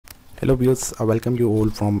Hello viewers, welcome you all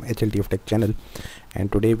from HLTF Tech channel,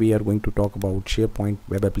 and today we are going to talk about SharePoint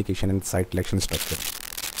Web Application and Site Collection Structure.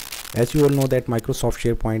 As you all know that Microsoft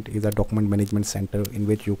SharePoint is a document management center in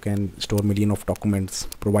which you can store millions of documents,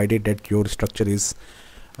 provided that your structure is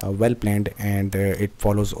well planned and it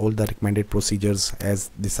follows all the recommended procedures as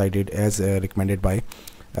recommended by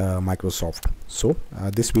Microsoft. So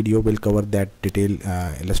this video will cover that detailed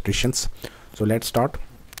illustrations. So let's start.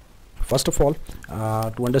 First of all,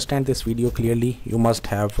 to understand this video clearly, you must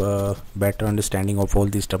have a better understanding of all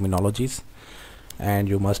these terminologies, and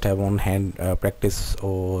you must have on-hand practice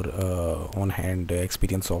or on-hand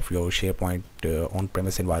experience of your SharePoint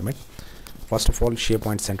on-premise environment. First of all,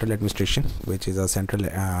 SharePoint Central Administration, which is a central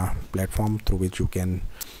platform through which you can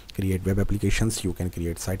create web applications, you can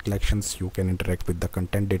create site collections, you can interact with the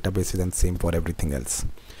content databases, and same for everything else.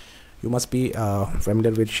 You must be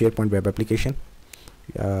familiar with SharePoint Web Application,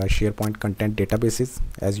 SharePoint content databases.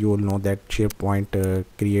 As you all know that SharePoint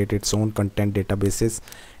create its own content databases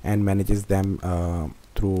and manages them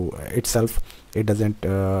through itself. It doesn't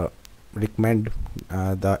recommend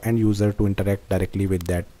the end user to interact directly with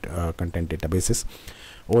that content databases.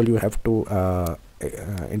 All you have to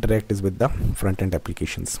interact is with the front-end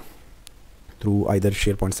applications through either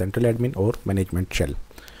SharePoint Central Admin or Management Shell.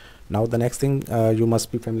 Now the next thing, you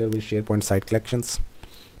must be familiar with SharePoint Site Collections,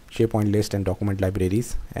 SharePoint List and Document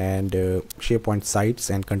Libraries, and SharePoint Sites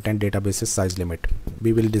and Content Databases Size Limit.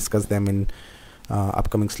 We will discuss them in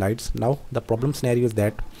upcoming slides. Now the problem scenario is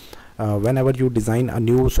that whenever you design a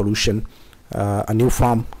new solution, a new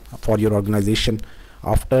form for your organization,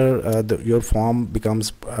 after your form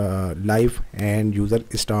becomes live and user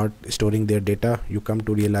start storing their data, you come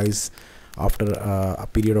to realize after a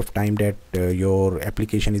period of time that your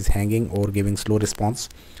application is hanging or giving slow response.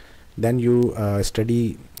 Then you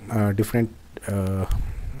study different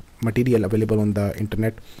material available on the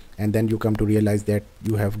internet, and then you come to realize that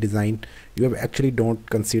you have actually don't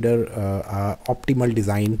consider optimal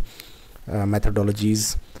design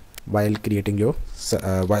methodologies while creating your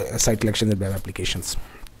site collections and web applications.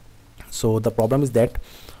 So the problem is that,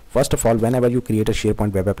 first of all, whenever you create a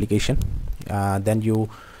SharePoint web application, then you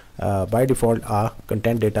by default a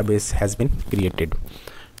content database has been created.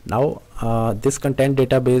 Now this content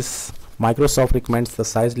database, Microsoft recommends the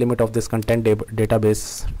size limit of this content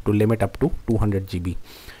database to limit up to 200 GB.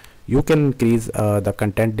 You can increase the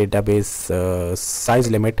content database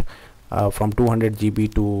size limit from 200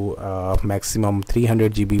 GB to maximum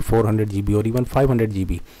 300 GB, 400 GB, or even 500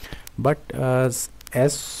 GB. But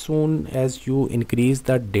as soon as you increase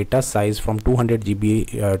the data size from 200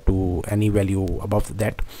 GB to any value above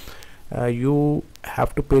that, you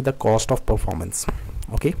have to pay the cost of performance.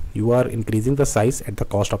 Okay, you are increasing the size at the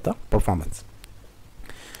cost of the performance.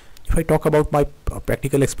 If I talk about my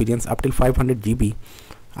practical experience, up till 500 GB,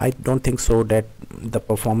 I don't think so that the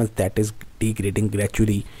performance that is degrading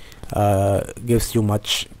gradually gives you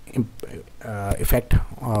much effect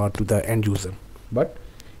to the end user. But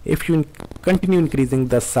if you continue increasing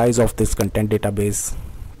the size of this content database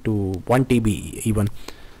to 1 TB even,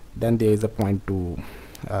 then there is a point to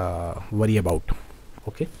worry about.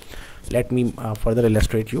 Okay, let me further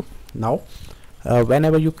illustrate you. Now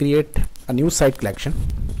whenever you create a new site collection,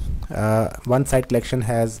 one site collection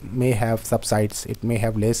may have subsites, it may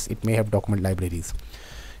have lists, it may have document libraries.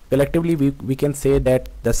 Collectively we can say that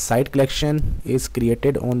the site collection is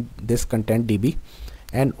created on this content DB,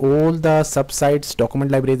 and all the subsites, document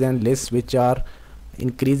libraries, and lists which are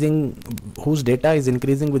increasing, whose data is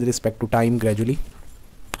increasing with respect to time gradually,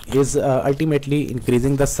 is ultimately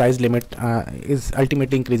increasing the size limit, is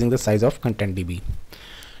ultimately increasing the size of content DB.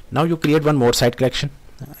 Now you create one more site collection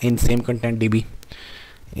in same content DB.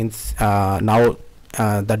 Now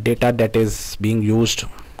the data that is being used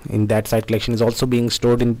in that site collection is also being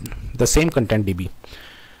stored in the same content DB,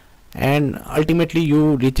 and ultimately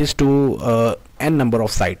you reaches to n number of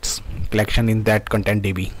sites collection in that content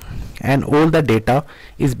DB, and all the data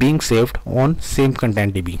is being saved on same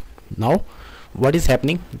content DB. Now what is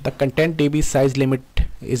happening? The content DB size limit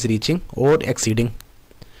is reaching or exceeding.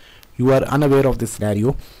 You are unaware of this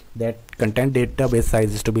scenario that content database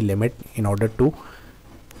size is to be limit in order to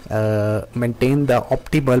maintain the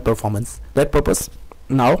optimal performance. That purpose.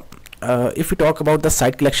 Now if we talk about the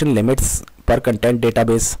site collection limits per content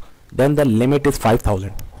database, then the limit is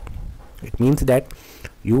 5000. It means that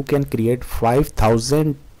you can create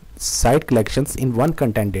 5000 site collections in one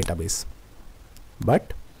content database,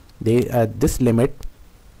 but this limit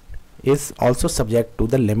is also subject to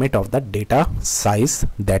the limit of the data size,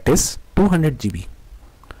 that is 200 GB.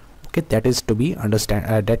 Okay, that is to be understand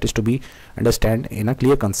in a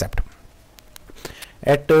clear concept.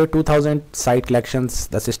 At 2000 site collections,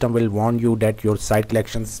 the system will warn you that your site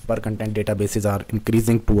collections per content databases are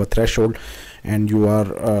increasing to a threshold and you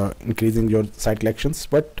are increasing your site collections.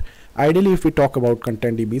 But ideally, if we talk about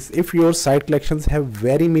content DBs, if your site collections have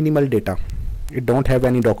very minimal data, it don't have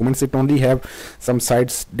any documents, it only have some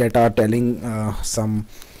sites that are telling some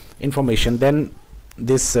information, then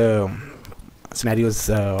this scenario is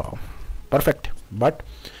perfect. But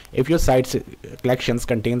if your site collections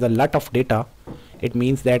contains a lot of data, it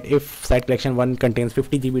means that if site collection 1 contains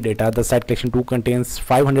 50 GB data, the site collection 2 contains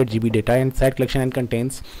 500 GB data, and site collection n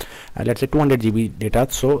contains let's say 200 GB data,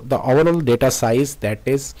 so the overall data size that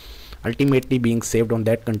is ultimately being saved on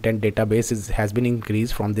that content database has been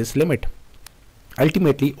increased from this limit.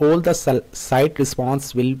 Ultimately, all the site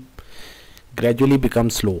response will gradually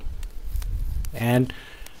become slow, and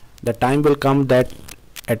the time will come that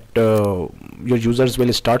your users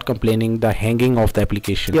will start complaining the hanging of the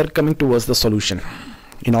application. We are coming towards the solution.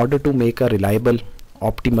 In order to make a reliable,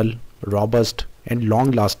 optimal, robust and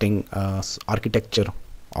long-lasting architecture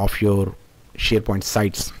of your SharePoint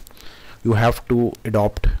sites, you have to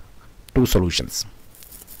adopt two solutions.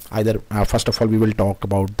 Either first of all, we will talk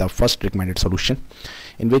about the first recommended solution,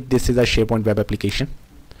 in which this is a SharePoint Web Application.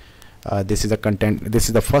 This is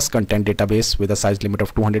the first content database with a size limit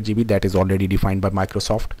of 200 GB that is already defined by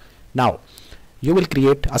Microsoft. Now you will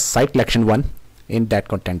create a site collection 1 in that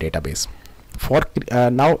content database. For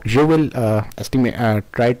now you will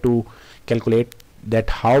try to calculate that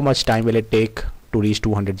how much time will it take to reach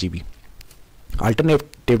 200 GB.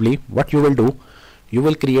 Alternatively, what you will do, you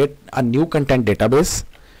will create a new content database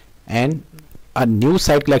and a new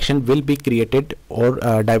site collection will be created or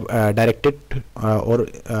directed or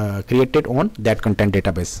created on that content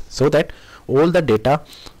database, so that all the data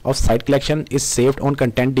of site collection is saved on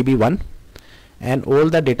content DB1 and all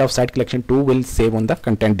the data of site collection 2 will save on the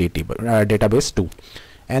content database 2,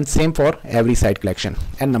 and same for every site collection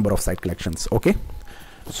and number of site collections. Okay,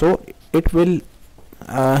 so it will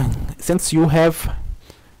since you have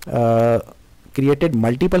created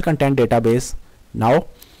multiple content database, now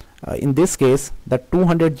in this case the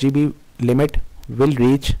 200 GB limit will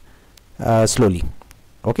reach slowly.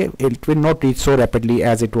 Okay, it will not reach so rapidly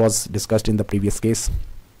as it was discussed in the previous case.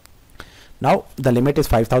 Now the limit is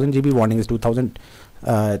 5000 GB, warning is 2000.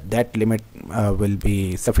 That limit will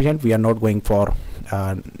be sufficient. We are not going for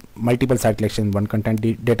multiple site collection in one content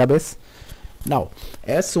database. Now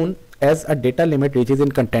as soon as a data limit reaches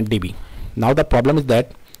in content DB, now the problem is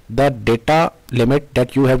that the data limit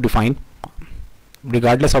that you have defined,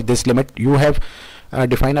 regardless of this limit, you have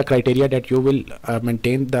defined a criteria that you will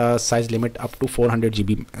maintain the size limit up to 400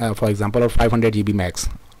 GB for example, or 500 GB max.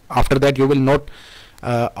 After that you will not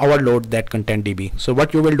overload that content DB. So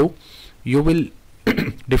what you will do, you will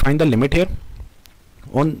define the limit here.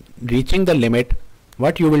 On reaching the limit,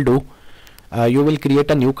 what you will do, you will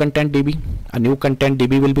create a new content DB. A new content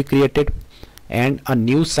DB will be created and a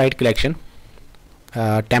new site collection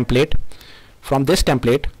template. From this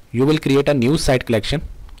template you will create a new site collection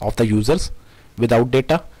of the users without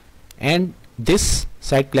data, and this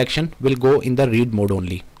site collection will go in the read mode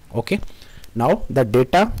only. Okay, now the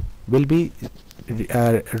data will be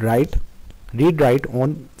read write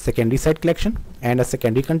on secondary site collection and a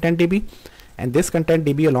secondary content DB, and this content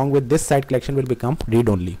DB along with this site collection will become read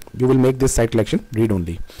only. You will make this site collection read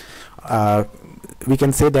only. We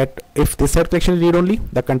can say that if this site collection is read only,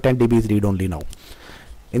 the content DB is read only now.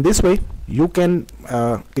 In this way you can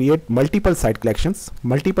create multiple site collections,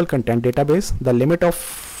 multiple content database. The limit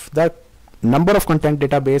of the number of content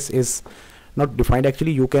database is not defined.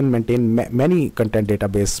 Actually you can maintain many content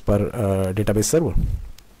database per database server.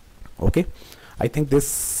 Okay, I think this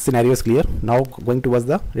scenario is clear. Now going towards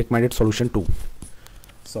the recommended solution 2.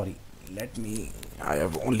 Sorry, I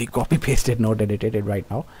have only copy pasted, not edited it right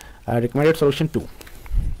now. Recommended solution 2.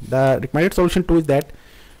 The recommended solution 2 is that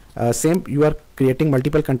same, you are creating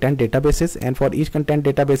multiple content databases, and for each content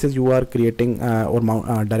databases you are creating or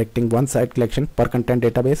directing one site collection per content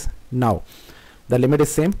database. Now the limit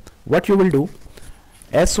is same. What you will do,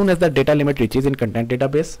 as soon as the data limit reaches in content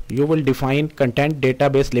database, you will define content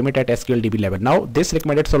database limit at SQL DB level. Now this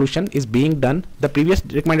recommended solution is being done, the previous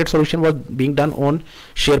recommended solution was being done on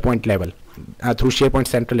SharePoint level through SharePoint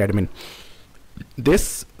Central Admin.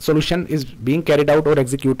 This solution is being carried out or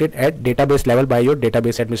executed at database level by your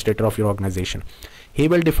database administrator of your organization. He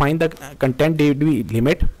will define the content DB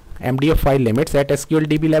limit, MDF file limits at SQL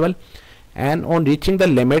DB level, and on reaching the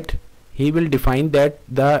limit he will define that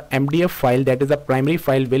the MDF file, that is the primary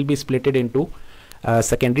file, will be splitted into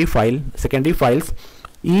secondary files.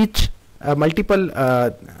 Each multiple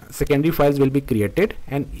secondary files will be created,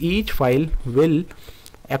 and each file will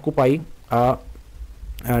occupy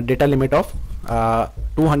data limit of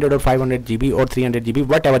 200 or 500 GB or 300 GB,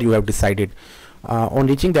 whatever you have decided. On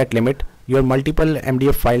reaching that limit, your multiple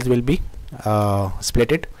MDF files will be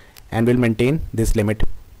splitted and will maintain this limit.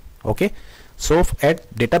 Okay, so at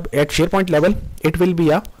SharePoint level it will be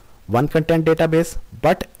a one content database,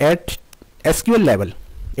 but at SQL level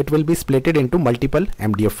it will be splitted into multiple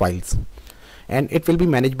MDF files, and it will be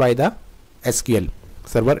managed by the SQL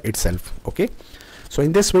server itself. Okay, so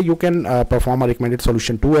in this way you can perform a recommended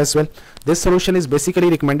solution 2 as well. This solution is basically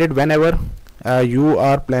recommended whenever you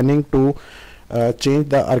are planning to change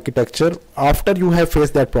the architecture after you have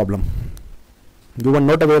faced that problem. You were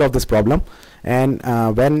not aware of this problem, and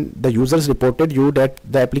when the users reported you that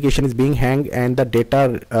the application is being hanged and the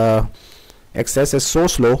data access is so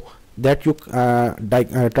slow, that you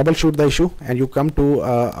troubleshoot the issue, and you come to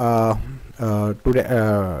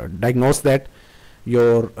diagnose that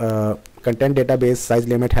your content database size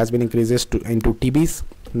limit has been increased into TBs.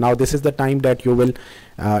 Now this is the time that you will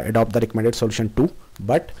adopt the recommended solution 2.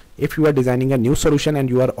 But if you are designing a new solution and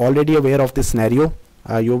you are already aware of this scenario,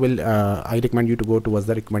 you will I recommend you to go towards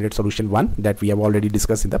the recommended solution 1 that we have already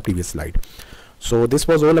discussed in the previous slide. So this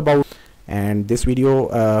was all about, and this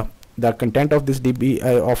video, the content of this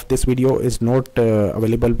video is not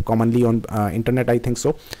available commonly on internet, I think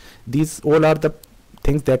so. These all are the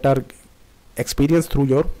things that are experienced through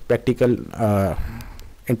your practical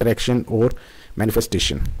interaction or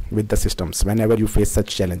manifestation with the systems whenever you face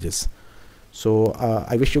such challenges. So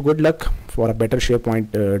I wish you good luck for a better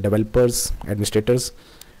SharePoint developers, administrators,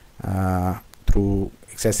 through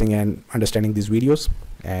accessing and understanding these videos.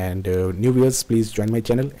 And new viewers, please join my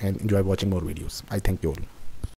channel and enjoy watching more videos. I thank you all.